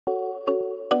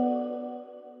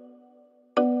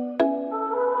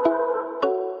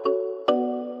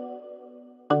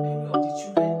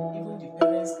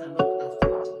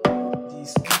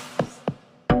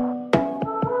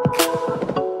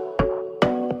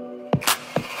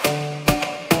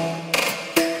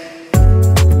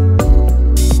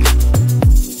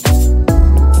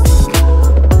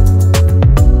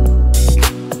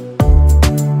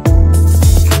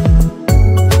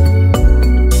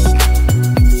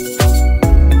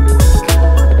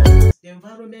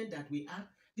that we are,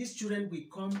 these children will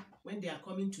come, when they are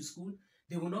coming to school,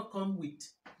 they will not come with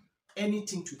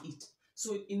anything to eat.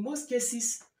 So in most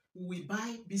cases, we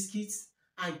buy biscuits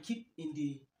and keep in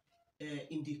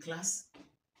the class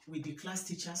with the class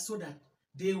teachers so that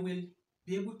they will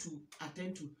be able to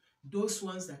attend to those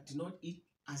ones that do not eat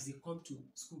as they come to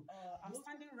school. I'm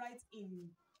standing right in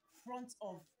front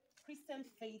of Christian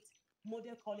Faith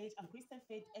Model College and Christian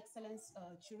Faith Excellence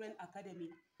Children Academy.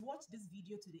 Watch this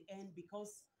video to the end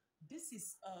because this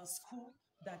is a school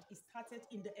that is started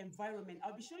in the environment.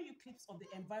 I'll be showing you clips of the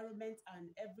environment and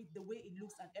the way it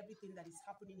looks and everything that is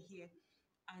happening here.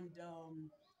 And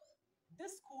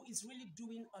this school is really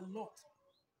doing a lot.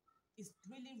 It's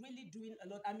really doing a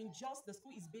lot. I mean, Jos, the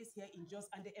school is based here in Jos,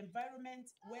 and the environment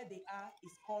where they are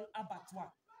is called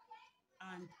abattoir.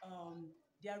 And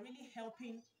they are really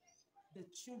helping the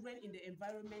children in the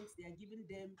environment. They are giving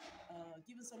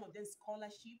some of them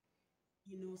scholarship.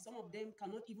 You know, some of them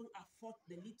cannot even afford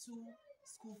the little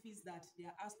school fees that they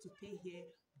are asked to pay here.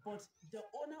 But the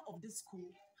owner of this school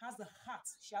has a heart.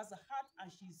 She has a heart,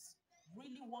 and she's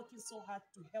really working so hard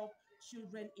to help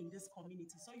children in this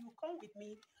community. So you come with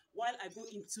me while I go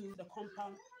into the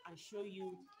compound and show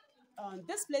you.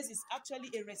 This place is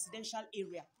actually a residential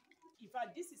area. In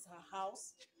fact, this is her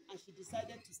house, and she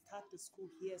decided to start the school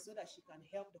here so that she can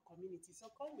help the community. So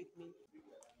come with me.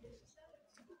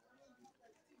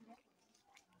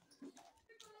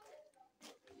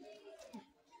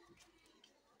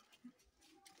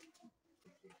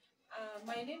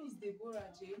 My name is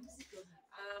Deborah James.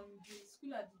 I'm the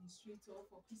school administrator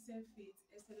for Christian Faith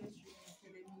Excellence Children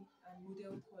Academy and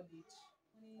Model College.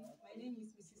 My name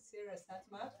is Mrs. Sarah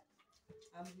Satmat.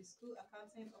 I'm the school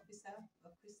accounting officer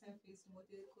of Christian Faith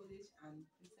Model College and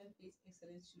Christian Faith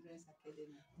Excellence Children's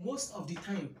Academy. Most of the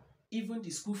time, even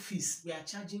the school fees, we are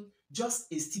charging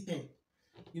just a stipend,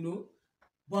 you know,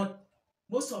 but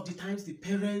most of the times the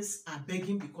parents are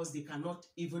begging because they cannot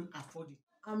even afford it.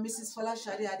 I'm Mrs. Faweh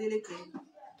Keziah.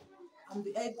 I'm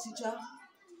the head teacher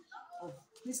of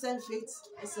Christian Faith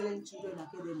Excellent Children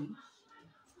Academy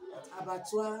at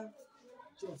Abattoir,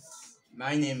 Jos.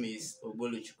 My name is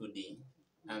Chukwudi.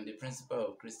 I'm the principal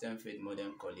of Christian Faith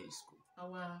Modern College School.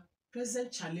 Our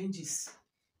present challenges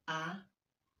are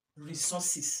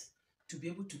resources to be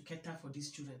able to cater for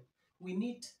these children. We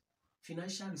need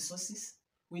financial resources,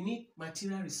 we need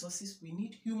material resources, we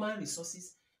need human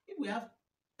resources. If we have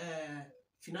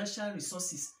financial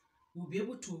resources, we'll be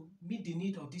able to meet the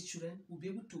need of these children, we'll be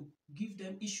able to give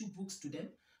them, issue books to them,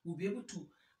 we'll be able to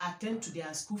attend to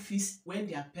their school fees when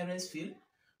their parents fail,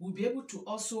 we'll be able to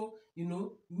also, you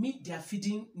know, meet their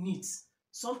feeding needs.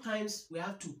 Sometimes we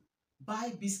have to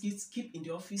buy biscuits, keep in the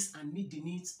office and meet the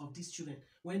needs of these children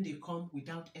when they come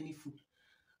without any food.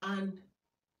 And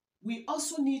we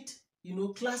also need, you know,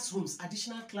 classrooms,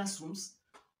 additional classrooms.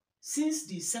 Since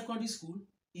the secondary school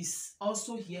is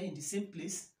also here in the same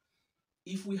place,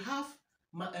 if we have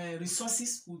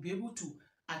resources, we'll be able to,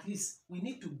 at least, we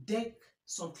need to deck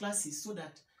some classes so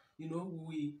that, you know,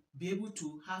 we be able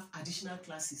to have additional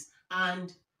classes.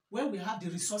 And when we have the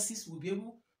resources, we'll be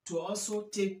able to also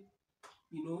take,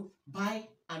 you know, buy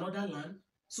another land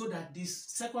so that this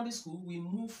secondary school will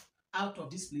move out of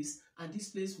this place, and this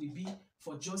place will be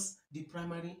for just the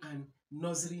primary and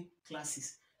nursery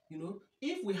classes. You know,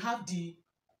 if we have the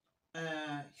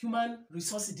human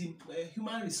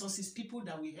resources, people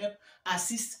that will help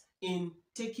assist in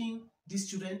taking these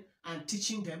children and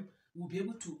teaching them, will be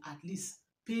able to at least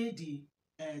pay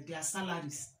their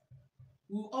salaries.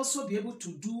 We'll also be able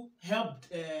to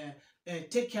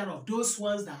take care of those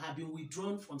ones that have been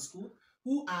withdrawn from school,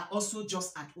 who are also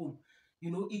just at home.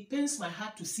 You know, it pains my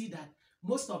heart to see that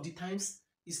most of the times,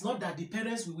 it's not that the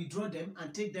parents will withdraw them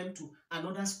and take them to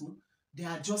another school, they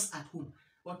are just at home.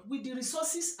 But with the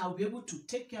resources, I'll be able to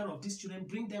take care of these children,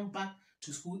 bring them back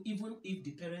to school, even if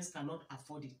the parents cannot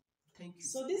afford it. Thank you.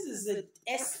 So this is the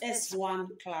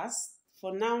SS1 class.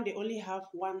 For now, they only have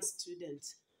one student.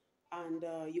 And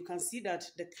you can see that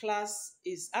the class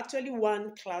is actually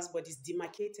one class, but it's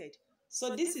demarcated.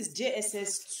 So this is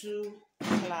JSS2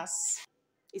 class.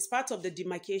 It's part of the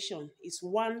demarcation. It's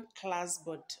one class,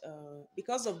 but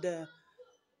because of the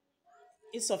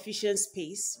insufficient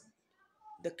space,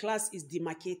 the class is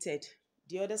demarcated.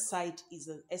 The other side is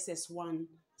an SS1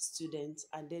 student,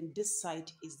 and then this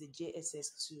side is the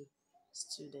JSS2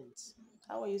 student.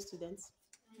 How are you, students?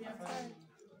 Yeah, fine.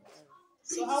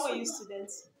 So how are you,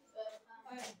 students?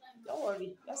 Don't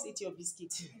worry, just eat your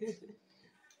biscuit.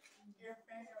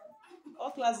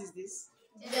 What class is this?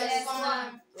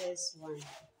 JS1. JS1.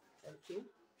 Thank you.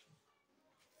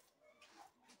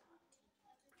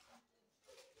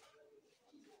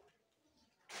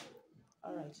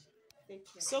 All right.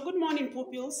 So good morning,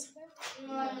 pupils. Good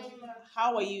morning, ma'am.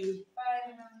 How are you?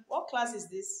 Fine, ma'am. What class is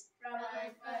this?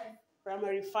 Primary 5.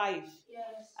 Primary 5. Yes.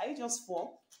 Are you just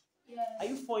 4? Yes. Are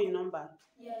you 4 in number?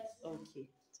 Yes. Okay,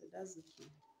 so that's okay.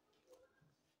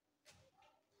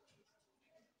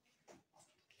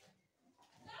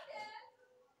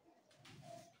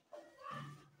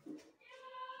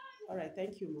 All right,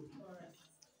 thank you, ma'am. All right.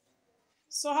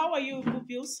 So how are you,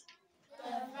 pupils?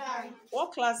 Fine.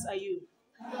 What class are you?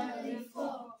 Primary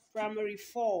 4. Primary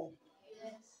 4.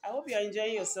 Yes. I hope you are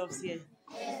enjoying yourselves here.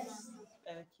 Yes.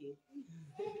 Okay.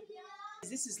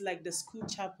 This is like the school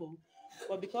chapel,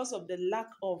 but because of the lack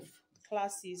of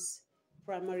classes,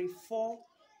 primary 4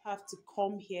 have to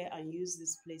come here and use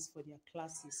this place for their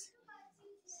classes.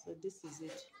 So this is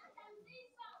it.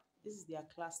 This is their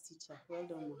class teacher. Well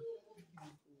done,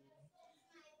 ma'am.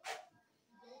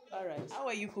 All right. How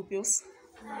are you, pupils?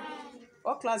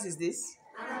 What class is this?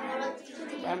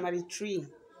 Primary 3.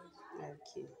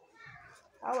 Okay.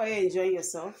 How are you enjoying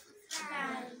yourself?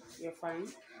 Fine. You're fine?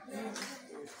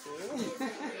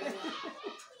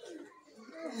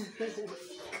 Okay.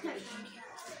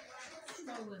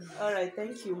 All right,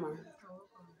 thank you, ma'am.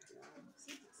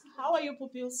 How are you,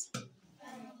 pupils?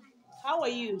 How are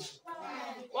you?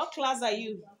 What class are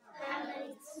you?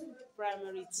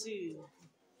 Primary 2.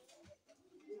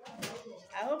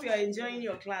 I hope you are enjoying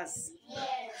your class.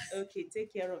 Yes. Okay,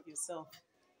 take care of yourself.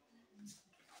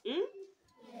 Hmm?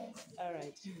 Yes. All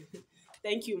right.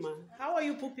 Thank you, ma'am. How are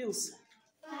you, pupils?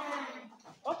 Fine.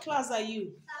 What class are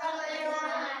you?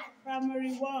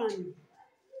 Primary 1.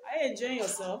 Are you enjoying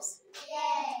yourselves?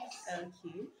 Yes.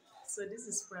 Okay. So this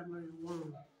is primary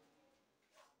 1.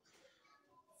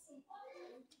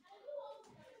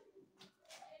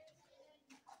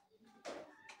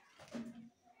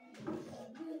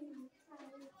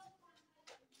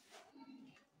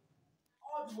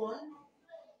 Odd one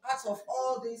out of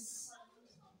all these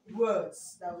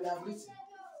words that we have written.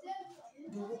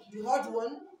 The odd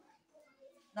one.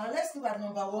 Now let's look at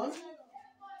number 1.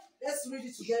 Let's read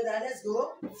it together. Let's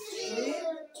go. Tree,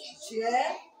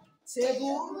 chair,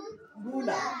 table,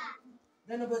 ruler.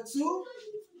 Then number 2,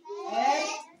 head,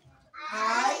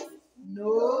 eye,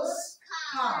 nose,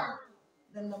 cow.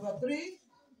 Then number 3,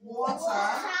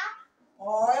 water,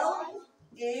 oil,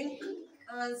 ink,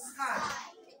 and sky.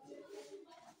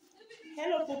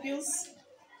 Hello, pupils.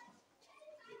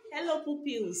 Hello,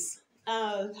 pupils.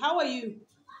 How are you?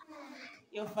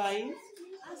 You're fine?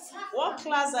 What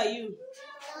class are you?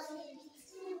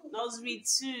 Nursery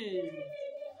 2.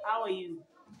 How are you?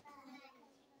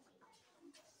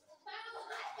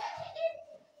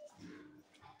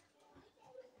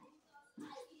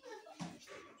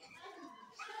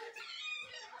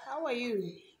 How are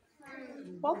you?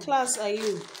 What class are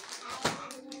you?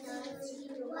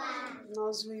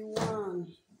 Nursery 1.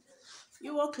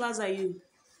 You, what class are you?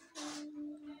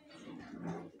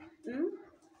 Hmm?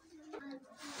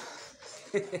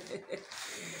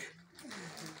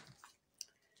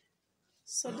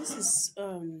 So this is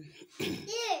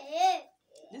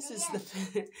this is the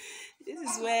this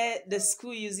is where the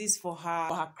school uses for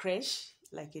her creche,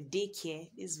 like a daycare.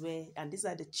 This is where, and these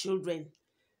are the children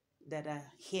that are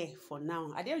here for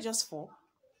now. Are they just 4?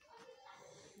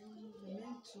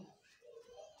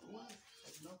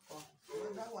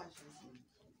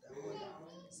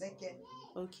 Second.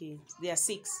 Okay, they are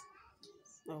 6.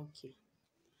 Okay.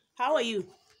 How are you?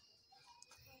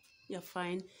 You're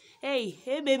fine. Hey,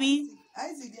 baby.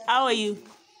 How are you?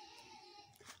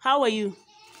 How are you?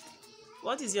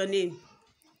 What is your name?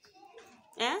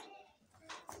 Eh?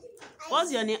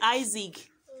 What's your name? Isaac.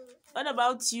 What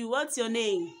about you? What's your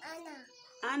name?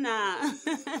 Anna.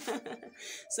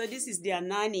 So this is their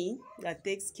nanny that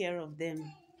takes care of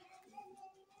them.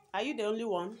 Are you the only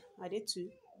one? Are they 2?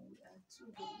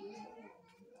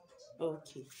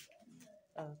 Okay.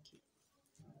 Okay.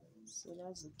 So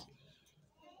that's okay.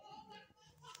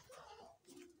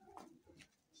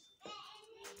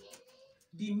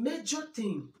 The major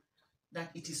thing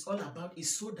that it is all about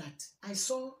is so that I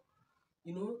saw,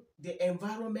 the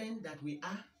environment that we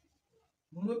are.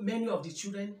 Many of the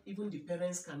children, even the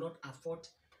parents, cannot afford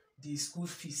the school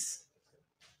fees.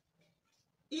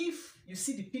 If you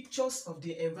see the pictures of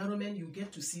the environment, you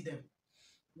get to see them.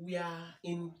 We are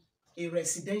in a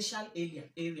residential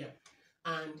area,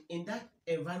 and in that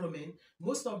environment,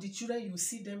 most of the children, you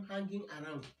see them hanging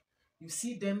around. You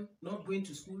see them not going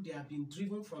to school. They have been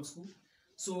driven from school.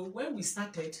 So when we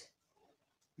started,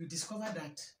 you discover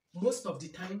that most of the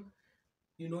time,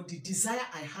 the desire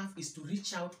I have is to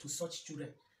reach out to such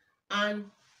children.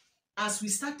 And as we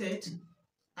started,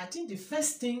 I think the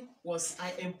first thing was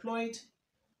I employed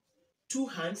 2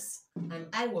 hands, and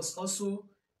I was also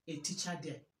a teacher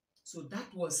there. So that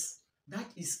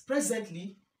is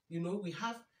presently, we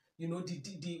have,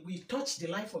 we touch the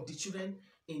life of the children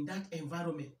in that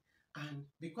environment. And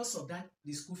because of that,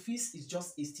 the school fees is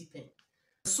just a stipend.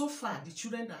 So far, the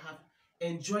children that have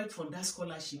enjoyed from that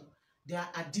scholarship, they are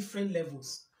at different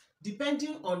levels,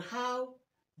 depending on how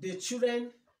the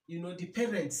children, the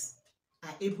parents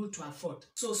are able to afford.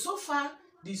 So far,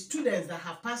 the students that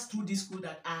have passed through this school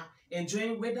that are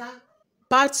enjoying whether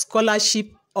part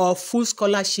scholarship or full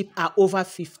scholarship are over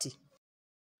 50.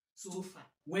 So far,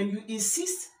 when you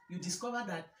insist, you discover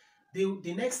that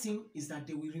the next thing is that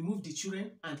they will remove the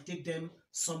children and take them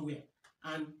somewhere.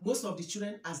 And most of the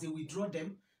children, as they withdraw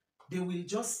them, they will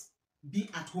just be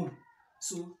at home.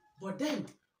 So, but then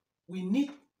we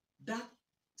need that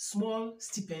small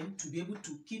stipend to be able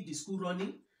to keep the school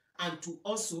running and to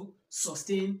also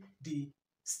sustain the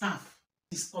staff.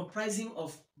 It's comprising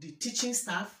of the teaching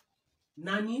staff,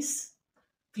 nannies,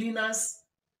 cleaners,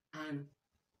 and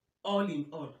all in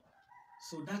all.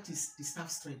 So that is the staff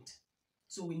strength.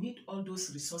 So we need all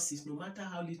those resources, no matter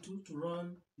how little, to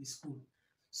run the school.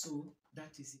 So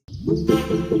that is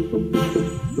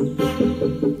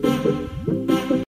it.